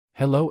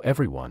Hello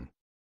everyone.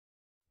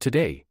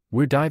 Today,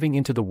 we're diving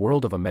into the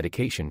world of a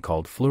medication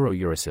called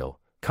Fluorouracil,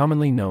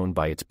 commonly known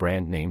by its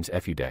brand names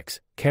Efudex,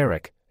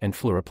 Carac, and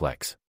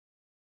Fluoroplex.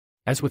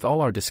 As with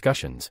all our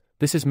discussions,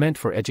 this is meant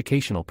for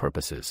educational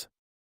purposes.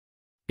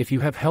 If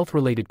you have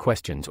health-related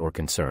questions or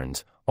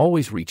concerns,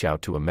 always reach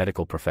out to a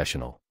medical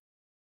professional.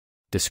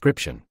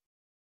 Description: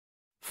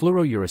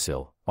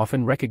 Fluorouracil,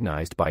 often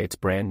recognized by its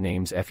brand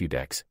names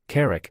Efudex,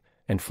 Carac,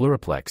 and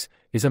Fluoroplex,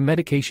 is a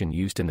medication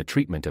used in the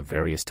treatment of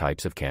various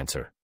types of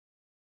cancer.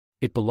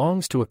 It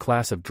belongs to a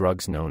class of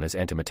drugs known as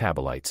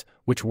antimetabolites,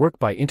 which work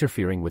by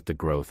interfering with the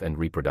growth and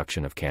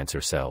reproduction of cancer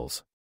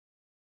cells.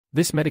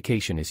 This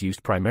medication is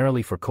used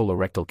primarily for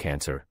colorectal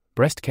cancer,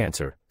 breast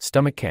cancer,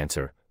 stomach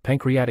cancer,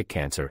 pancreatic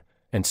cancer,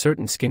 and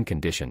certain skin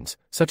conditions,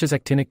 such as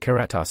actinic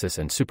keratosis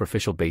and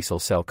superficial basal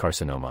cell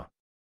carcinoma.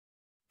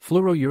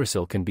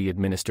 Fluorouracil can be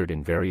administered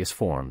in various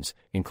forms,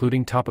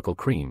 including topical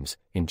creams,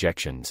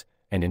 injections,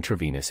 and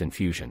intravenous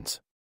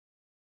infusions.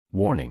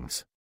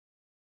 Warnings: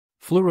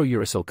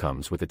 Fluorouracil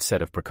comes with its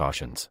set of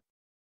precautions.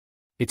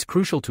 It's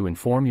crucial to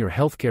inform your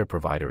healthcare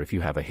provider if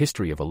you have a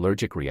history of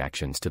allergic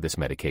reactions to this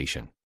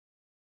medication.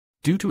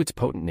 Due to its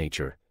potent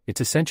nature,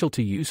 it's essential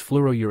to use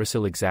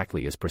Fluorouracil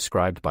exactly as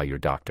prescribed by your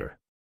doctor.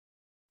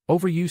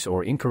 Overuse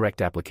or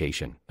incorrect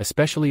application,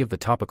 especially of the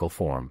topical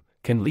form,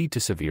 can lead to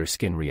severe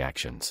skin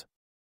reactions.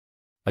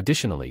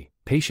 Additionally,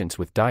 patients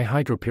with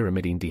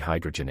dihydropyrimidine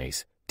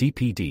dehydrogenase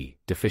 (DPD)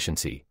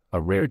 deficiency, a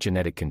rare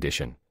genetic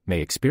condition, may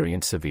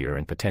experience severe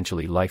and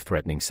potentially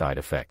life-threatening side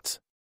effects.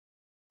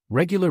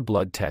 Regular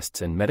blood tests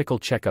and medical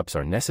checkups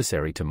are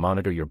necessary to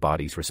monitor your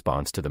body's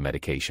response to the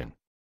medication.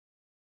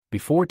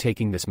 Before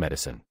taking this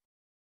medicine.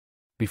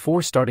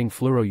 Before starting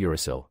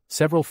Fluorouracil,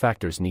 several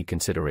factors need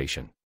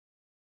consideration.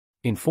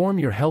 Inform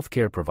your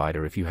healthcare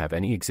provider if you have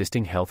any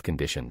existing health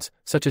conditions,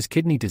 such as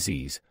kidney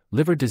disease,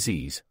 liver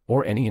disease,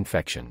 or any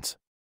infections.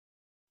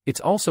 It's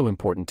also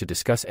important to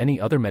discuss any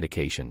other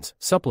medications,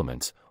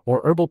 supplements,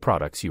 or herbal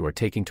products you are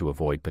taking to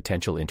avoid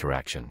potential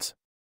interactions.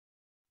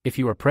 If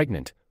you are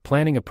pregnant,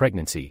 planning a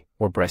pregnancy,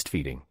 or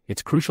breastfeeding,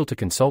 it's crucial to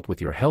consult with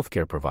your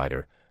healthcare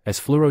provider, as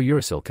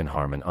Fluorouracil can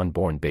harm an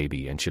unborn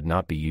baby and should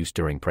not be used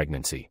during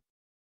pregnancy.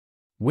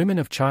 Women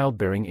of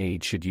childbearing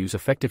age should use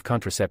effective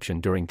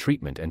contraception during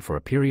treatment and for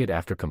a period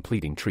after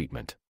completing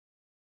treatment.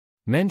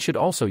 Men should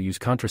also use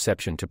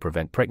contraception to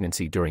prevent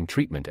pregnancy during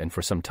treatment and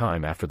for some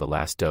time after the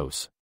last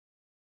dose.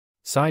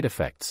 Side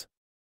effects: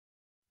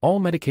 all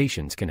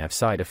medications can have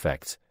side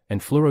effects,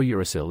 and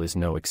Fluorouracil is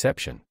no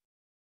exception.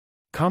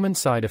 Common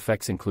side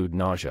effects include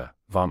nausea,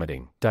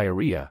 vomiting,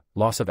 diarrhea,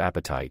 loss of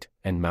appetite,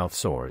 and mouth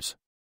sores.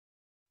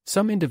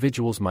 Some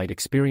individuals might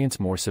experience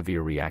more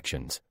severe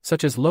reactions,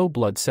 such as low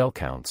blood cell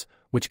counts,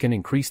 which can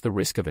increase the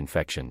risk of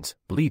infections,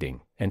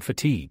 bleeding, and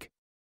fatigue.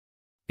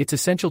 It's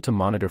essential to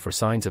monitor for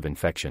signs of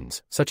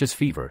infections, such as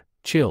fever,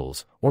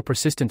 chills, or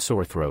persistent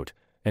sore throat,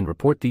 and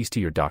report these to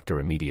your doctor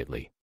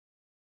immediately.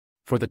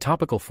 For the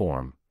topical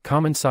form,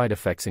 common side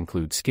effects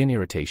include skin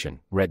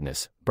irritation,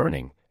 redness,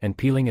 burning, and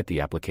peeling at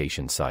the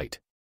application site.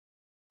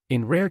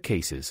 In rare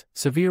cases,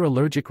 severe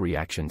allergic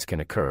reactions can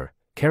occur,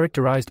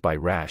 characterized by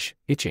rash,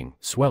 itching,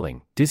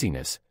 swelling,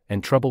 dizziness,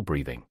 and trouble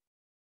breathing.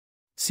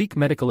 Seek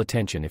medical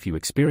attention if you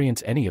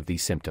experience any of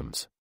these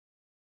symptoms.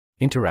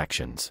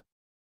 Interactions: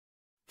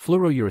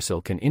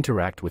 Fluorouracil can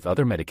interact with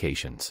other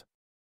medications.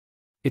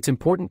 It's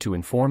important to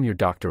inform your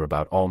doctor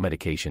about all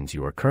medications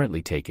you are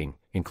currently taking,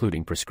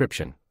 including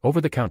prescription,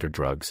 over-the-counter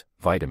drugs,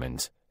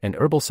 vitamins, and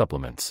herbal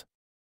supplements.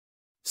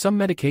 Some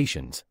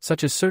medications,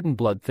 such as certain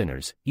blood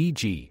thinners,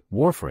 e.g.,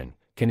 warfarin,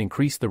 can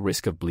increase the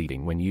risk of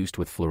bleeding when used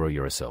with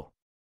Fluorouracil.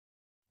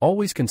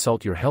 Always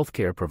consult your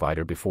healthcare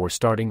provider before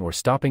starting or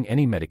stopping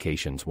any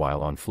medications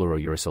while on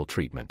Fluorouracil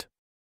treatment.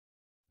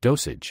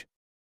 Dosage: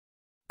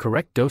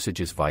 correct dosage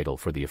is vital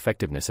for the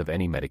effectiveness of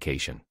any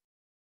medication.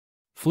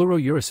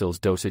 Fluorouracil's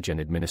dosage and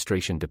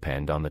administration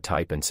depend on the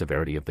type and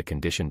severity of the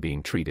condition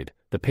being treated,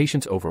 the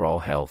patient's overall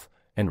health,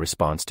 and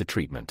response to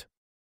treatment.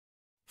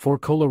 For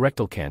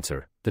colorectal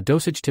cancer, the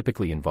dosage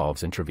typically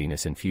involves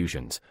intravenous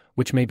infusions,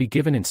 which may be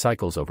given in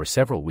cycles over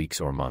several weeks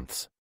or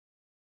months.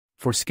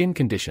 For skin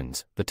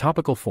conditions, the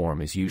topical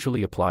form is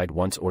usually applied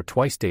once or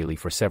twice daily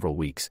for several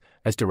weeks,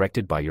 as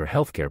directed by your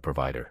healthcare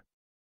provider.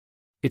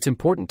 It's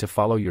important to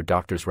follow your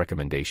doctor's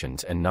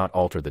recommendations and not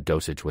alter the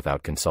dosage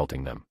without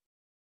consulting them.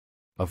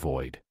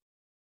 Avoid: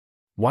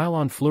 while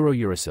on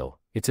Fluorouracil,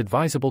 it's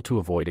advisable to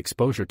avoid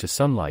exposure to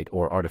sunlight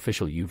or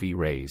artificial UV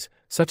rays,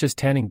 such as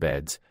tanning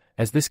beds,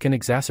 as this can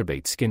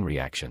exacerbate skin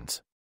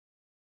reactions.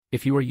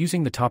 If you are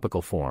using the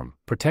topical form,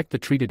 protect the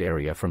treated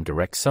area from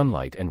direct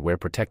sunlight and wear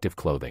protective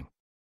clothing.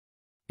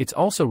 It's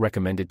also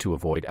recommended to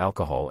avoid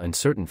alcohol and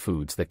certain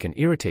foods that can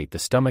irritate the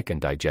stomach and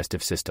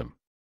digestive system.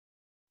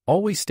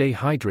 Always stay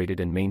hydrated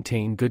and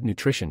maintain good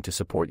nutrition to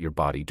support your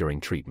body during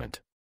treatment.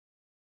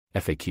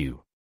 FAQ: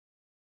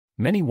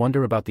 many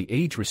wonder about the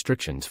age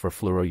restrictions for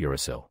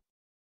Fluorouracil.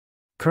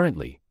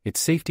 Currently, its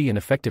safety and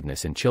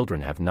effectiveness in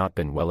children have not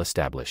been well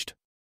established.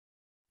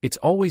 It's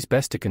always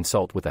best to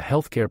consult with a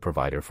healthcare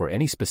provider for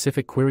any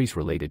specific queries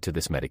related to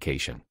this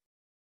medication.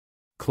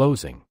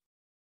 Closing.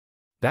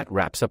 That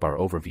wraps up our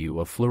overview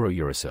of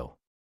Fluorouracil.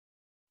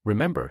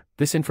 Remember,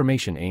 this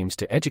information aims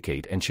to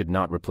educate and should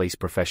not replace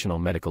professional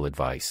medical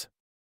advice.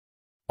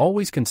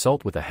 Always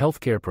consult with a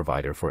healthcare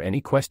provider for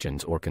any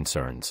questions or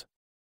concerns.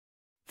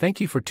 Thank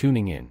you for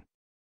tuning in.